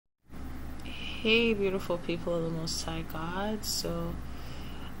Hey, beautiful people of the Most High God. So,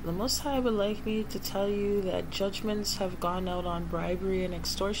 the Most High would like me to tell you that judgments have gone out on bribery and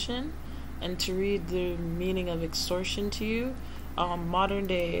extortion, and to read the meaning of extortion to you. Modern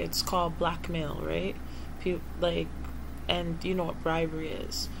day, it's called blackmail, right? And you know what bribery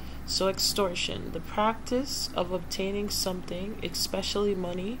is. So, extortion, the practice of obtaining something, especially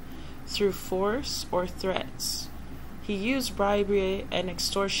money, through force or threats. He used bribery and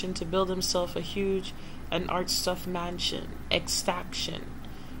extortion to build himself a huge and art-stuffed mansion. Extraction,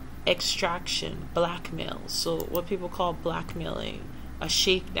 blackmail. So what people call blackmailing, a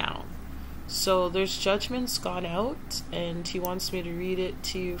shakedown. So there's judgments gone out, and he wants me to read it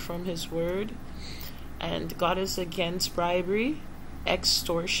to you from his word. And God is against bribery,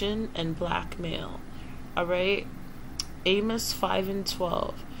 extortion, and blackmail. Alright? Amos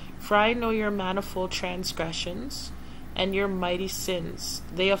 5:12. For I know your manifold transgressions and your mighty sins.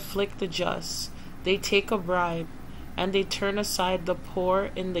 They afflict the just. They take a bribe, and they turn aside the poor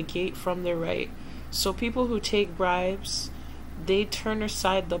in the gate from their right. So people who take bribes, they turn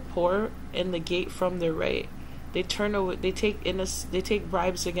aside the poor in the gate from their right. They turn away. They take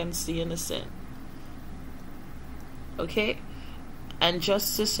bribes against the innocent. Okay? And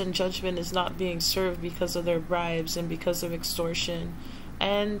justice and judgment is not being served because of their bribes and because of extortion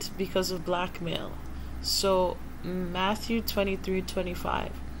and because of blackmail. So Matthew 23:25.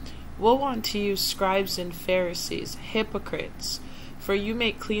 Woe unto you, scribes and Pharisees, hypocrites, for you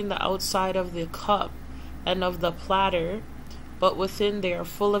make clean the outside of the cup and of the platter, but within they are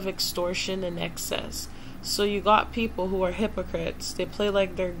full of extortion and excess. So you got people who are hypocrites. They play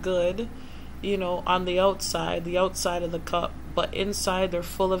like they're good, on the outside of the cup, but inside they're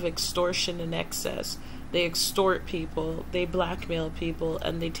full of extortion and excess. They extort people, they blackmail people,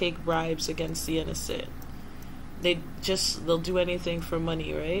 and they take bribes against the innocent. They'll do anything for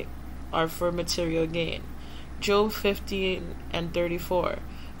money, right? Or for material gain. Job 15:34.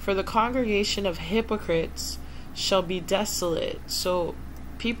 For the congregation of hypocrites shall be desolate. So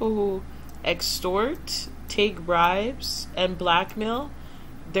people who extort, take bribes, and blackmail,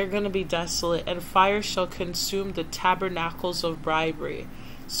 they're going to be desolate, and fire shall consume the tabernacles of bribery.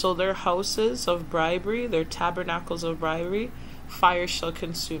 So their houses of bribery, their tabernacles of bribery, fire shall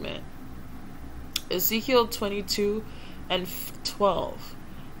consume it. Ezekiel 22:12.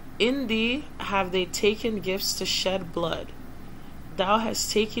 In thee have they taken gifts to shed blood. Thou hast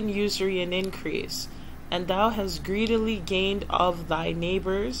taken usury and increase, and thou hast greedily gained of thy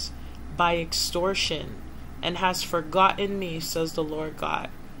neighbors by extortion, and hast forgotten me, says the Lord God.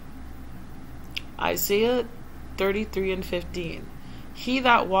 Isaiah 33:15. He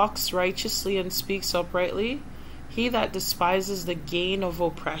that walks righteously and speaks uprightly, he that despises the gain of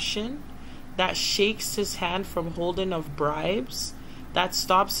oppression, that shakes his hand from holding of bribes, that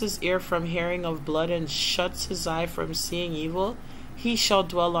stops his ear from hearing of blood, and shuts his eye from seeing evil, he shall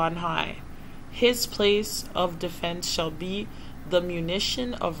dwell on high. His place of defense shall be the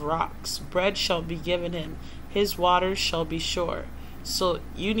munition of rocks. Bread shall be given him. His waters shall be sure. So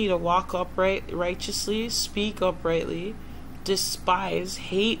you need to walk righteously, speak uprightly, despise,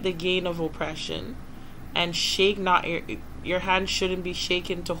 hate the gain of oppression, and shake not your hand shouldn't be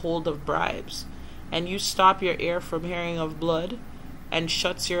shaken to hold of bribes. And you stop your ear from hearing of blood, and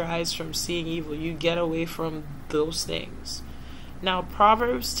shuts your eyes from seeing evil. You get away from those things. Now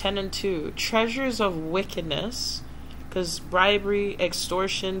Proverbs 10:2. Treasures of wickedness, because bribery,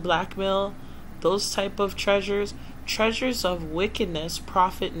 extortion, blackmail, those type of treasures of wickedness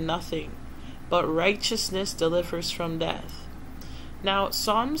profit nothing, but righteousness delivers from death. Now,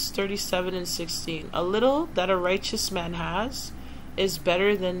 Psalms 37:16. A little that a righteous man has is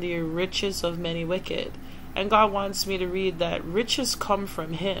better than the riches of many wicked. And God wants me to read that riches come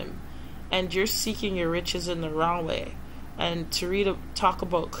from Him, and you're seeking your riches in the wrong way. And to talk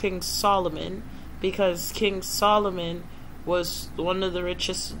about King Solomon, because King Solomon was one of the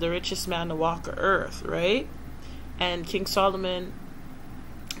richest man to walk the earth, right? And King Solomon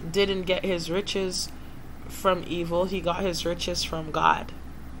didn't get his riches from evil. He got his riches from God,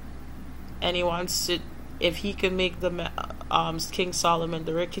 and he wants it. If he can make King Solomon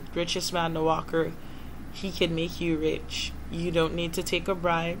the richest man to walk earth, he can make you rich. You don't need to take a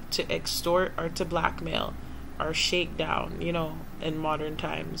bribe to extort or to blackmail or shake down, in modern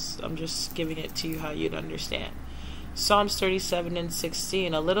times. I'm just giving it to you how you'd understand. Psalms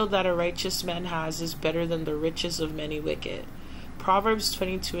 37:16. A little that a righteous man has is better than the riches of many wicked. Proverbs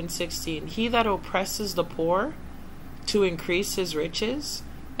 22:16. He that oppresses the poor to increase his riches,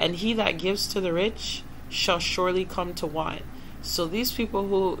 and he that gives to the rich shall surely come to want. So these people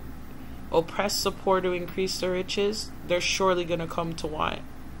who oppress the poor to increase their riches, they're surely going to come to want.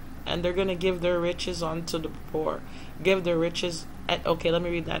 and they're going to give their riches unto the poor. Give their riches. Okay, let me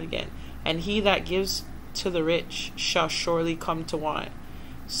read that again. And he that gives to the rich shall surely come to want.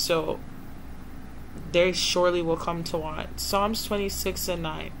 So they surely will come to want. Psalms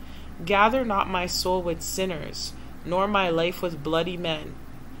 26:9. Gather not my soul with sinners, nor my life with bloody men,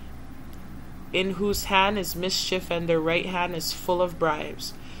 in whose hand is mischief, and their right hand is full of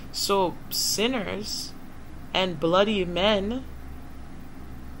bribes. So sinners and bloody men,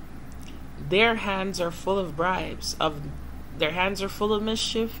 their hands are full of bribes. Their hands are full of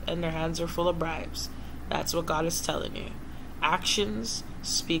mischief, and their hands are full of bribes. That's what God is telling you. Actions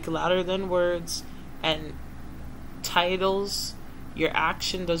speak louder than words, and titles,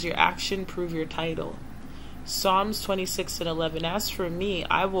 does your action prove your title? Psalms 26:11. As for me,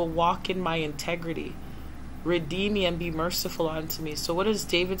 I will walk in my integrity. Redeem me and be merciful unto me. So what does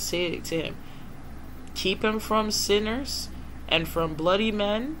David say to him? Keep him from sinners and from bloody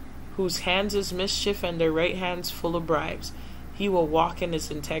men, whose hands is mischief and their right hands full of bribes. He will walk in his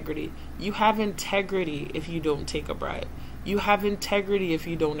integrity. You have integrity if you don't take a bribe. You have integrity if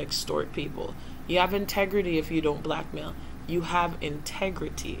you don't extort people. You have integrity if you don't blackmail. You have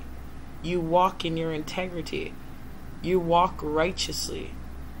integrity. You walk in your integrity. You walk righteously.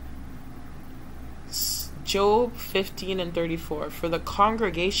 Job 15:34. For the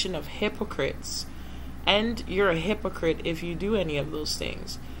congregation of hypocrites, and you're a hypocrite if you do any of those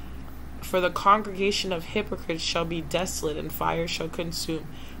things. For the congregation of hypocrites shall be desolate, and fire shall consume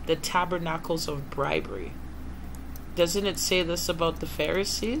the tabernacles of bribery. Doesn't it say this about the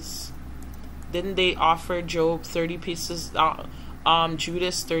Pharisees? Didn't they offer Job 30 pieces,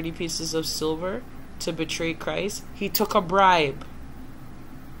 Judas 30 pieces of silver to betray Christ? He took a bribe.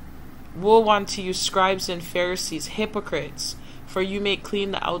 Woe unto you, scribes and Pharisees, hypocrites! For you make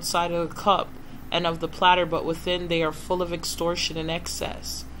clean the outside of the cup and of the platter, but within they are full of extortion and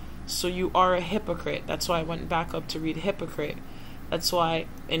excess. So you are a hypocrite. That's why I went back up to read hypocrite. That's why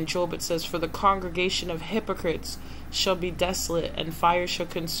in Job it says, for the congregation of hypocrites shall be desolate, and fire shall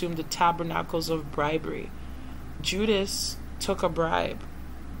consume the tabernacles of bribery. Judas took a bribe.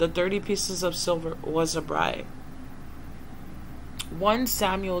 The 30 pieces of silver was a bribe. 1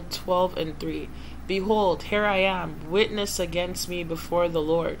 Samuel 12:3. Behold, here I am, witness against me before the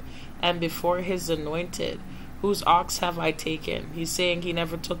Lord, and before his anointed. Whose ox have I taken? He's saying he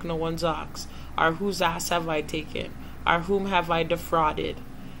never took no one's ox. Or whose ass have I taken? Or whom have I defrauded?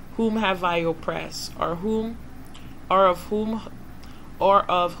 Whom have I oppressed? Or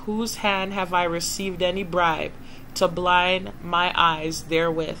of whose hand have I received any bribe to blind my eyes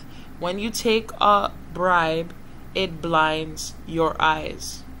therewith? When you take a bribe, it blinds your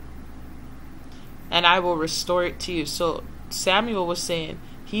eyes, and I will restore it to you. So Samuel was saying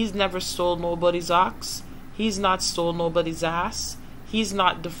he's never stole nobody's ox. He's not stole nobody's ass. He's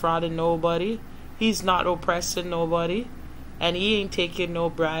not defrauded nobody. He's not oppressing nobody. And he ain't taking no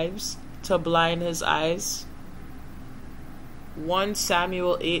bribes to blind his eyes. 1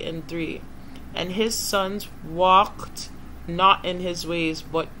 Samuel 8:3. And his sons walked not in his ways,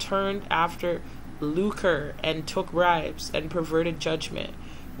 but turned after lucre, and took bribes, and perverted judgment.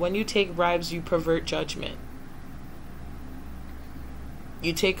 When you take bribes, you pervert judgment.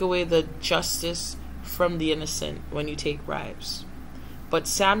 You take away the justice from the innocent when you take bribes. But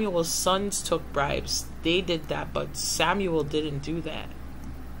Samuel's sons took bribes. They did that, but Samuel didn't do that.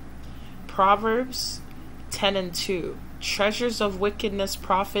 Proverbs 10:2. Treasures of wickedness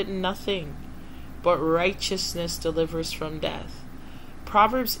profit nothing, but righteousness delivers from death.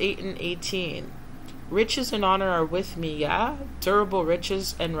 Proverbs 8:18. Riches and honor are with me, yeah? Durable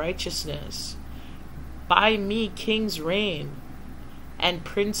riches and righteousness. By me kings reign, and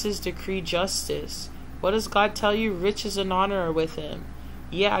princes decree justice. What does God tell you? Riches and honor are with him.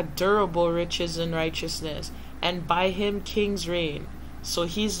 Yeah, durable riches and righteousness. And by him kings reign. So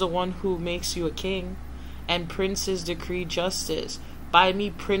he's the one who makes you a king. And princes decree justice. By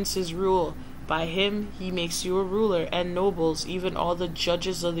me princes rule. By him he makes you a ruler, and nobles, even all the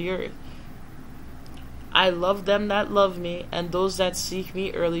judges of the earth. I love them that love me, and those that seek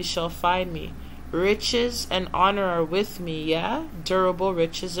me early shall find me. Riches and honor are with me, yeah? Durable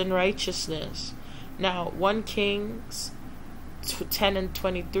riches and righteousness. Now, 1 Kings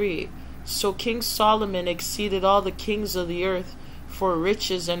 10:23. So King Solomon exceeded all the kings of the earth for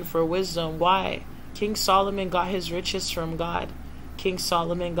riches and for wisdom. Why? King Solomon got his riches from God. King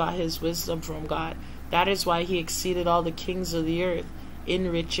Solomon got his wisdom from God. That is why he exceeded all the kings of the earth in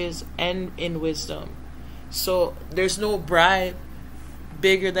riches and in wisdom. So there's no bribe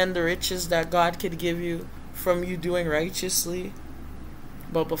bigger than the riches that God could give you from you doing righteously.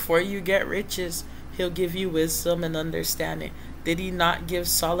 But before you get riches, he'll give you wisdom and understanding. Did he not give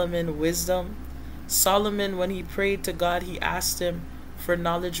Solomon wisdom? Solomon, when he prayed to God, he asked him for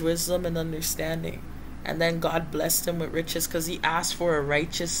knowledge, wisdom, and understanding. And then God blessed him with riches because he asked for a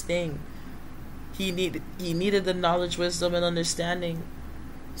righteous thing. He needed the knowledge, wisdom, and understanding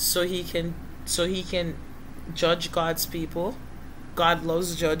so he can judge God's people. God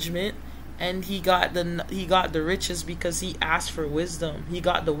loves judgment, and he got the riches because he asked for wisdom. He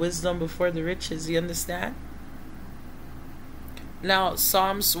got the wisdom before the riches. You understand? Now,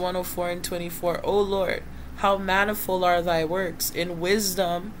 Psalms 104 and 24. O Lord, how manifold are thy works! In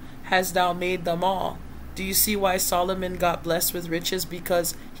wisdom hast thou made them all. Do you see why Solomon got blessed with riches?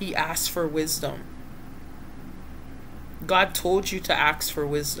 Because he asked for wisdom. God told you to ask for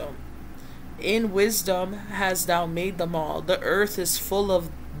wisdom. In wisdom hast thou made them all. The earth is full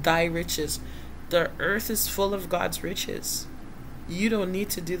of thy riches. The earth is full of God's riches. You don't need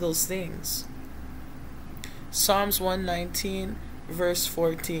to do those things. Psalms 119 verse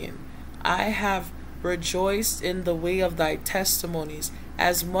 14. I have rejoiced in the way of thy testimonies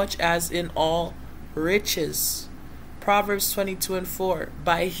as much as in all riches. Proverbs 22 and 4.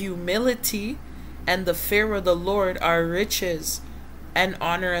 By humility and the fear of the Lord are riches and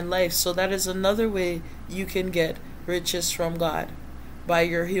honor and life. So that is another way you can get riches from God. By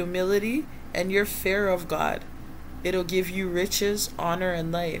your humility and your fear of God, it'll give you riches, honor,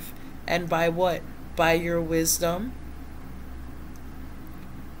 and life. And by what? By your wisdom.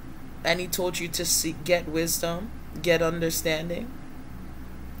 And he told you to get wisdom, get understanding,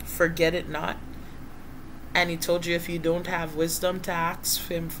 forget it not. And he told you if you don't have wisdom to ask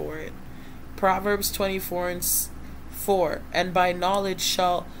him for it. Proverbs 24 and 4. And by knowledge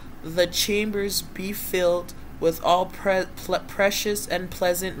shall the chambers be filled with all precious and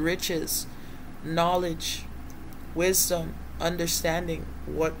pleasant riches. Knowledge, wisdom, understanding,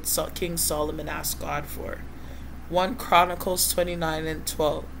 what King Solomon asked God for. 1 Chronicles 29 and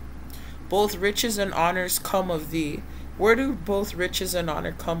 12. Both riches and honors come of thee. Where do both riches and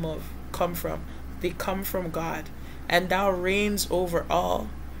honor come from? They come from God. And thou reigns over all.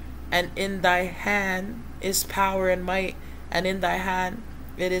 And in thy hand is power and might. And in thy hand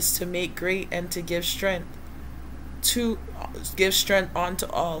it is to make great and to give strength. To give strength unto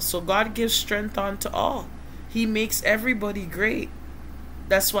all. So God gives strength unto all. He makes everybody great.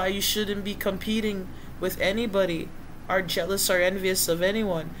 That's why you shouldn't be competing with anybody, or jealous or envious of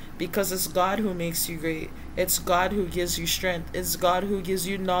anyone, because it's God who makes you great. It's God who gives you strength. It's God who gives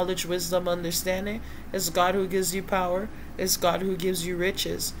you knowledge, wisdom, understanding. It's God who gives you power. It's God who gives you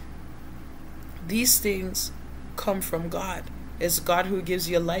riches. These things come from God. It's God who gives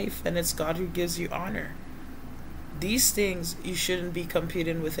you life, and it's God who gives you honor. These things you shouldn't be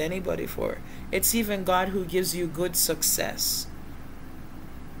competing with anybody for. It's even God who gives you good success.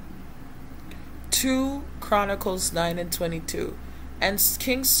 2 Chronicles 9 and 22. And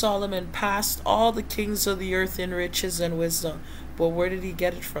King Solomon passed all the kings of the earth in riches and wisdom. But where did he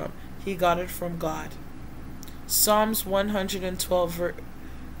get it from? He got it from God. Psalms 112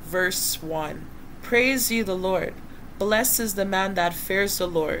 verse 1. Praise ye the Lord. Blessed is the man that fears the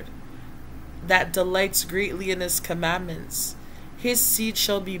Lord, that delights greatly in his commandments. His seed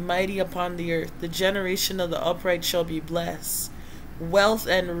shall be mighty upon the earth. The generation of the upright shall be blessed. Wealth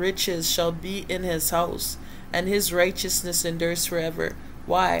and riches shall be in his house, and his righteousness endures forever.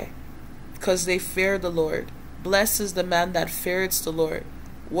 Why? Because they fear the Lord. Blessed is the man that fears the Lord.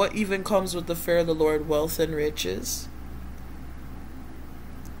 What even comes with the fear of the Lord? Wealth and riches.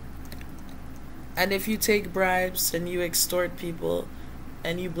 And if you take bribes and you extort people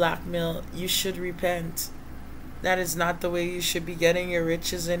and you blackmail, you should repent. That is not the way you should be getting your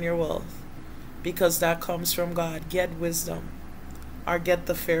riches and your wealth, because that comes from God. Get wisdom, or have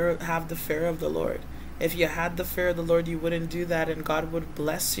the fear of the Lord. If you had the fear of the Lord, you wouldn't do that, and God would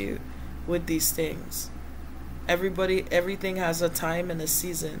bless you with these things. Everything has a time and a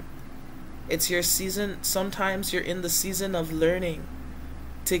season. It's your season. Sometimes you're in the season of learning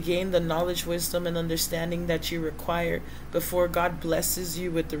to gain the knowledge, wisdom, and understanding that you require before God blesses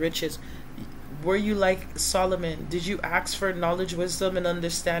you with the riches. Were you like Solomon? Did you ask for knowledge, wisdom, and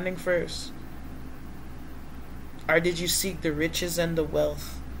understanding first? Or did you seek the riches and the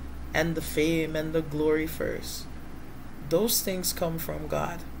wealth and the fame and the glory first? Those things come from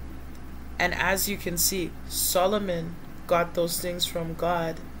God. And as you can see, Solomon got those things from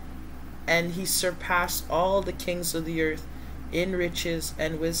God, and he surpassed all the kings of the earth in riches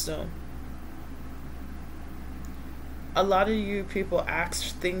and wisdom. A lot of you people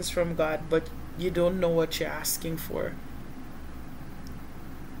ask things from God, but you don't know what you're asking for,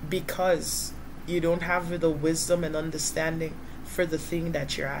 because you don't have the wisdom and understanding for the thing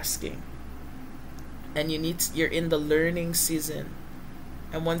that you're asking. and you're in the learning season.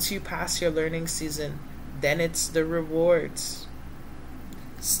 And once you pass your learning season, then it's the rewards.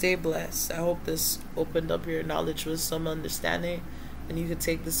 Stay blessed. I hope this opened up your knowledge with some understanding, and you could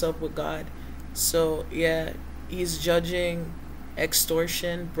take this up with God. So yeah, he's judging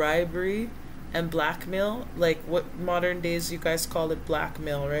extortion, bribery, and blackmail. Like what modern days you guys call it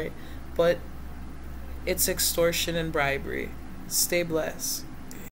blackmail, right? But it's extortion and bribery. Stay blessed.